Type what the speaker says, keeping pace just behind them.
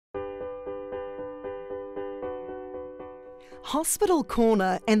Hospital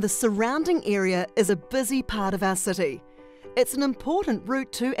Corner and the surrounding area is a busy part of our city. It's an important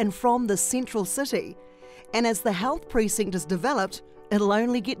route to and from the central city, and as the health precinct is developed, it'll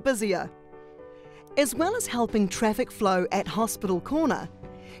only get busier. As well as helping traffic flow at Hospital Corner,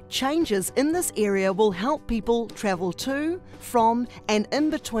 changes in this area will help people travel to, from and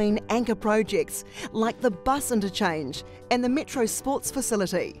in between anchor projects like the bus interchange and the Metro Sports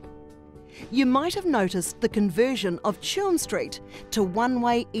facility. You might have noticed the conversion of Tuam Street to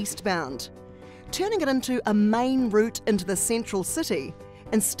one-way eastbound, turning it into a main route into the central city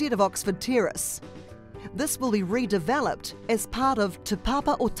instead of Oxford Terrace. This will be redeveloped as part of Te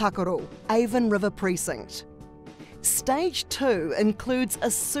Papa o Takaro, Avon River Precinct. Stage 2 includes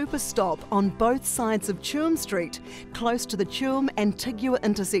a super stop on both sides of Tuam Street, close to the Tuam and Tigua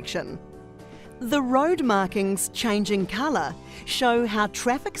intersection. The road markings changing colour show how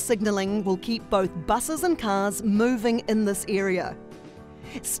traffic signalling will keep both buses and cars moving in this area.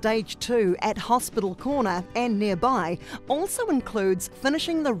 Stage 2 at Hospital Corner and nearby also includes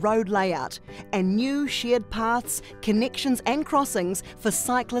finishing the road layout and new shared paths, connections and crossings for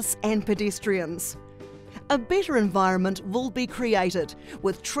cyclists and pedestrians. A better environment will be created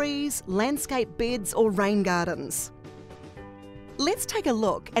with trees, landscape beds or rain gardens. Let's take a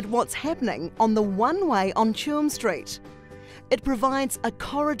look at what's happening on the one-way on Tuam Street. It provides a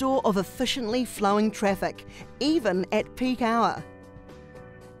corridor of efficiently flowing traffic, even at peak hour.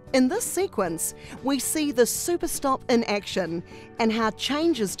 In this sequence, we see the super stop in action and how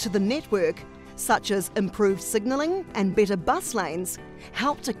changes to the network, such as improved signalling and better bus lanes,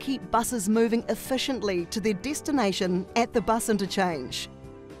 help to keep buses moving efficiently to their destination at the bus interchange.